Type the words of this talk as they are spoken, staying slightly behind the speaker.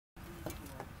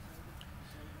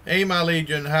Hey, my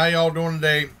Legion, how y'all doing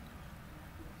today?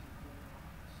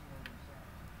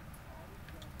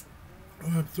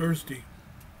 Oh, I'm thirsty.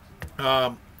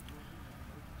 Um,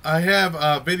 I have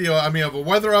a video. I have a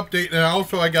weather update, and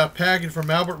also I got a package from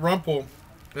Albert Rumple.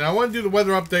 And I want to do the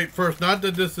weather update first. Not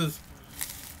that this isn't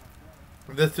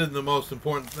the most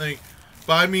important thing,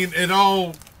 but it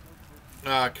all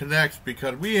connects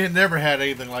because we had never had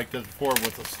anything like this before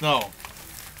with the snow.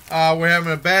 We're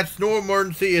having a bad snow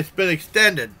emergency. It's been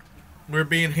extended. We're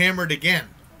being hammered again.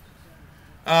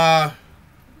 Uh,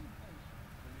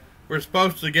 We're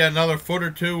supposed to get another foot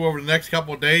or two over the next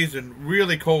couple of days and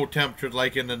really cold temperatures,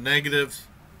 like in the negatives,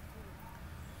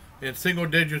 in single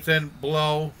digits and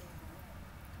below.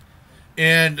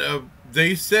 And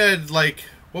they said, like,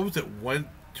 what was it,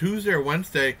 Tuesday or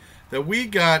Wednesday, that we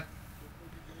got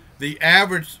the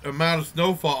average amount of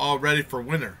snowfall already for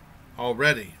winter,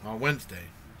 already on Wednesday.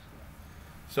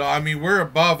 So, we're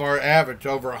above our average,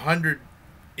 over 100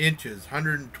 inches,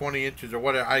 120 inches or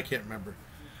whatever, I can't remember.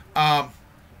 Um,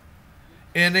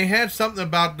 And they had something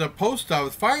about the post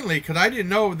office finally, because I didn't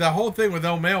know the whole thing with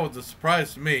no mail was a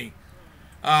surprise to me.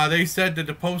 They said that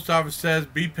the post office says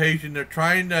be patient. They're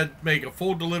trying to make a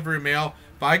full delivery mail.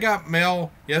 But I got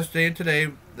mail yesterday and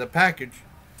today, the package.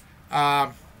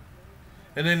 Um,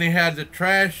 and then they had the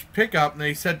trash pickup, and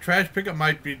they said trash pickup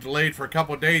might be delayed for a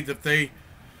couple of days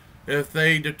if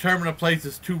they determine a place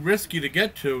is too risky to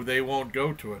get to, they won't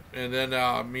go to it. And then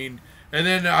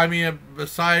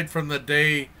aside from the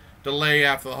day delay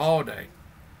after the holiday.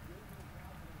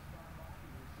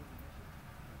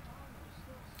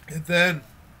 And then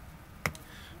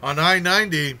on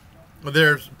I-90,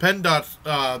 there's PennDOT's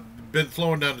been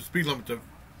slowing down the speed limit to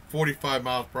 45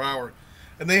 miles per hour.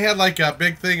 And they had like a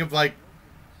big thing of like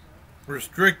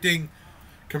restricting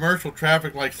commercial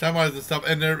traffic like semis and stuff.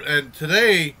 And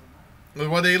today,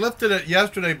 well, they lifted it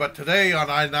yesterday, but today on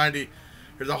I-90,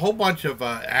 there's a whole bunch of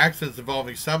accidents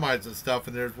involving semis and stuff.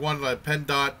 And there's one like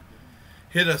PennDOT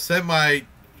hit a semi,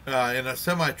 and a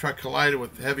semi truck collided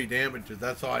with heavy damages.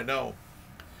 That's all I know.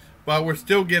 But we're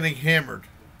still getting hammered.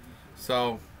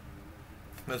 So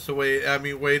that's the way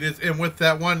it is. And with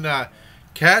that one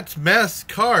Cat's Mess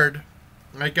card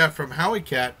I got from Howie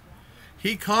Cat,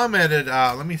 he commented.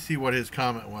 Let me see what his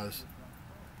comment was.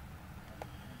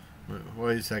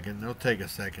 Wait a second. It'll take a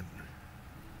second.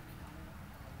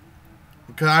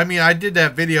 Because I did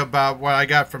that video about what I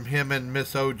got from him and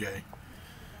Miss OJ.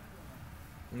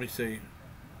 Let me see.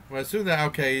 Well, as soon as that,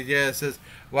 okay, yeah, it says,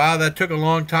 wow, that took a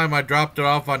long time. I dropped it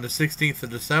off on the 16th of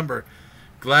December.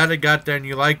 Glad it got there and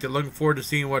you liked it. Looking forward to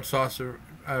seeing what sauce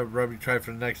rub you try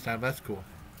for the next time. That's cool.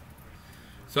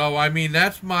 So,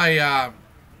 that's my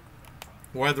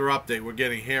weather update. We're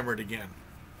getting hammered again.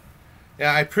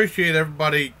 Yeah, I appreciate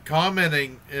everybody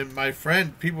commenting and my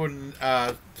friend, people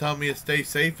telling me to stay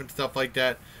safe and stuff like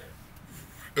that.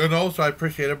 And also, I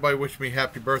appreciate everybody wishing me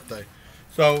happy birthday.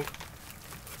 So,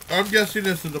 I'm guessing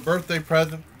this is a birthday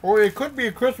present, or it could be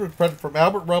a Christmas present from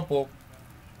Albert Rumple.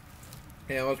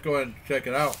 Yeah, let's go ahead and check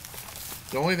it out.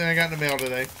 The only thing I got in the mail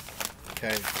today.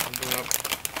 Okay, open it up.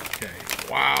 Okay,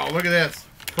 wow, look at this.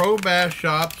 Pro Bass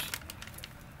Shops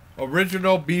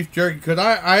original beef jerky. Because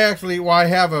I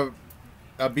have a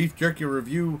beef jerky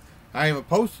review I haven't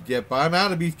posted yet, but I'm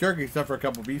out of beef jerky except for a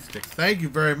couple beef sticks. Thank you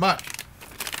very much,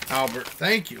 Albert.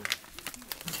 Thank you.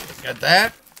 Got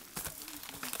that.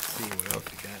 Let's see what else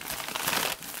we got.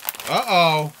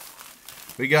 Uh-oh.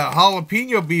 We got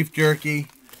jalapeno beef jerky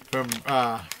from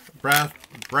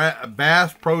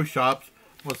Bass Pro Shops.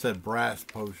 What's that? Brass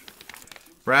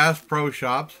Pro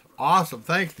Shops. Awesome.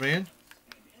 Thanks, man.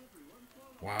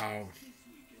 Wow.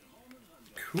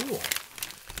 Cool.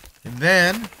 And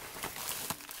then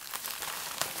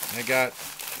I got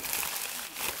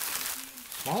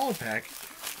smaller pack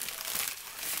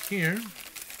here.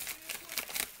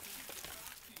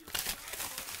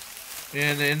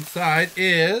 And the inside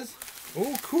is,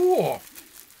 oh, cool,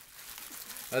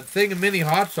 a thing of mini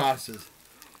hot sauces.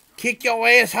 Kick your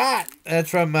ass hot. That's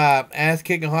from Ass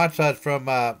Kicking Hot Sauce from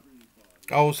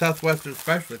Southwestern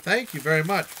Specialty. Thank you very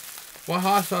much. What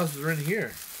hot sauces are in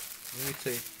here? Let me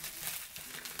see.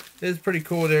 This is pretty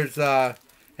cool. There's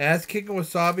Ass Kicking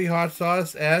Wasabi Hot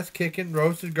Sauce, Ass Kicking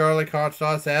Roasted Garlic Hot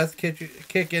Sauce, Ass Kicking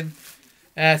Cajun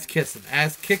Hot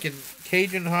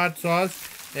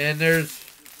Sauce, and there's,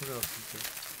 what else is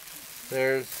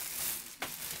there?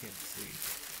 Can't see.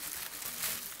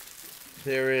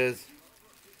 There is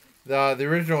the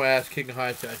original Ass Kicking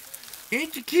Hot Sauce.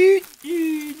 Ain't you cute?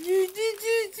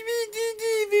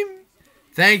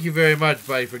 Thank you very much,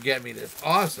 buddy, for getting me this.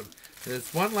 Awesome.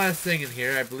 There's one last thing in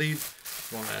here, I believe.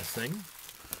 One last thing.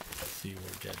 Let's see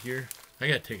what we got here. I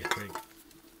gotta take a drink.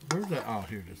 Where's that? Oh,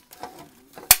 here it is.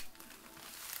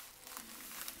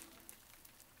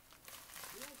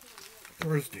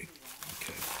 Thirsty.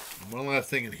 Okay. One last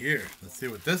thing in here. Let's see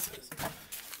what this is.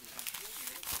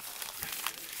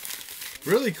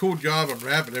 Really cool job on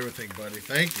wrapping everything, buddy.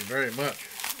 Thank you very much.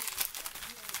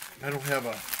 I don't have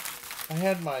a... I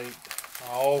had my...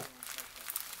 Oh.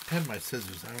 I had my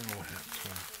scissors. I don't know what happened to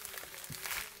them.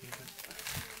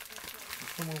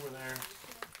 Come over there.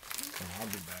 Oh, I'll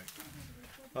be back.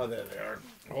 Oh, there they are.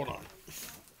 Hold on.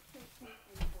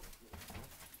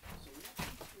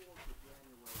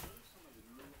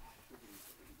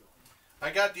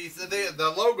 I got these,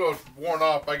 the logo's worn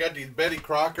off. I got these Betty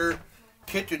Crocker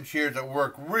kitchen shears that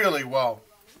work really well.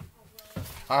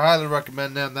 I highly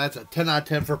recommend them. That's a 10 out of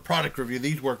 10 for product review.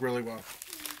 These work really well.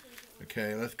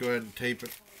 Okay, let's go ahead and tape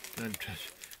it.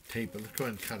 Tape it. Let's go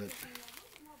ahead and cut it.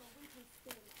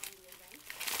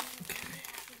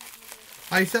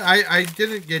 I said I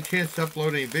didn't get a chance to upload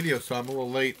any video, so I'm a little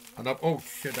late. Oh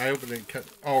shit! I hope I didn't cut.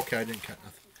 Oh, okay, I didn't cut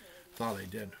nothing. Thought I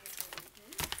did.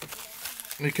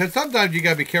 Because sometimes you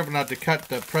gotta be careful not to cut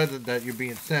the present that you're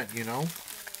being sent. You know.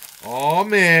 Oh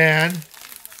man.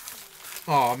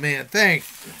 Oh man,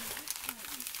 thanks.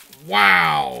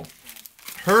 Wow.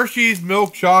 Hershey's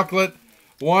milk chocolate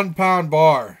 1 pound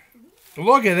bar.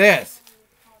 Look at this.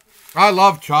 I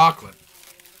love chocolate.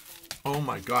 Oh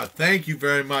my God. Thank you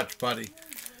very much, buddy.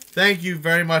 Thank you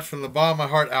very much from the bottom of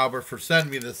my heart, Albert, for sending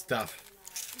me this stuff.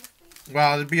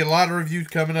 Wow, there'll be a lot of reviews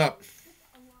coming up.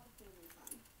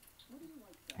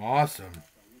 Awesome.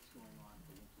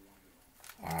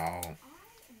 Wow.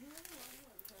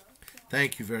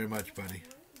 Thank you very much, buddy.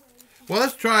 Well,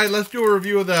 let's do a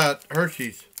review of that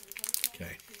Hershey's.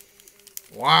 Okay.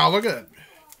 Wow, look at it.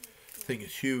 This thing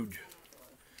is huge.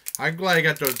 I'm glad I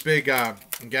got those big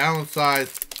gallon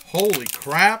size. Holy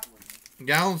crap.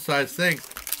 Gallon size things.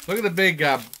 Look at the big,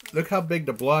 look how big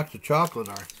the blocks of chocolate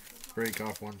are. Break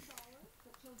off one.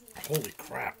 Holy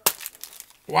crap.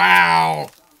 Wow.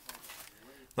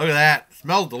 Look at that. It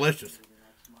smells delicious.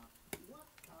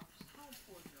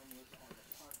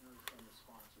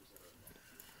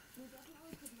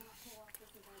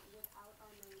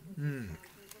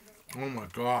 Oh my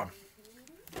God.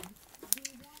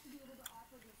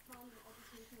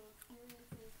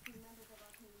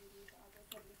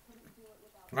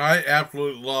 I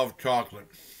absolutely love chocolate.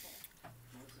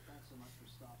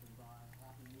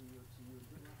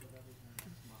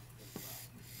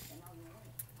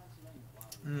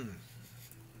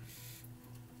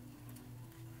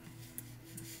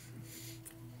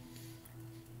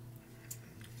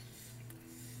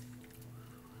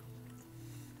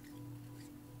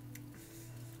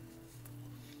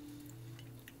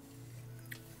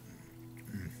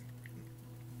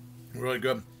 Really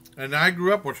good. And I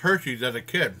grew up with Hershey's as a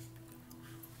kid.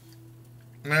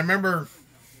 And I remember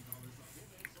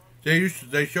they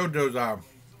showed those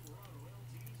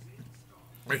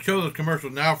they show those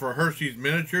commercials now for Hershey's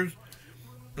miniatures.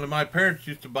 And my parents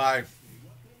used to buy,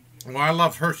 well, I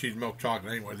love Hershey's milk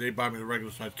chocolate anyway. They buy me the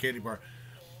regular size candy bar.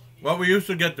 Well, we used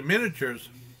to get the miniatures,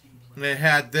 and they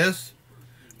had this,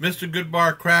 Mr.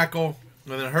 Goodbar Crackle,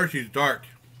 and then Hershey's Dark.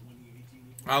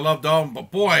 I loved all of them,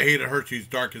 but boy, I hated Hershey's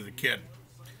Dark as a kid.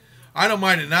 I don't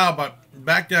mind it now, but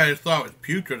back then I just thought it was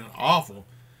putrid and awful.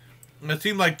 And it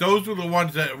seemed like those were the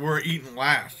ones that were eaten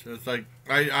last. It's like,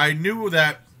 I knew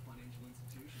that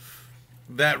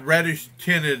reddish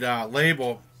tinted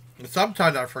label, and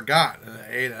sometimes I forgot and I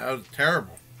ate it. That was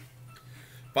terrible.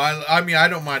 But I mean, I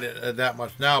don't mind it that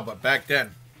much now, but back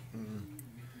then.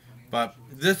 But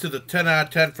this is a 10 out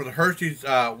of 10 for the Hershey's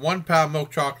 1 pound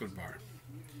milk chocolate bar.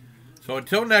 So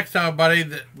until next time, buddy,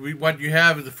 what you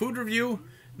have is a food review,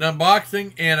 an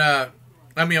unboxing, and a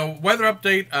weather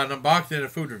update, an unboxing, and a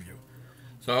food review.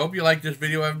 So I hope you like this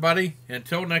video, everybody.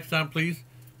 Until next time, please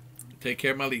take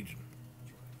care, my legion.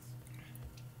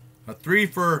 A 3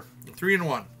 in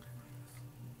 1.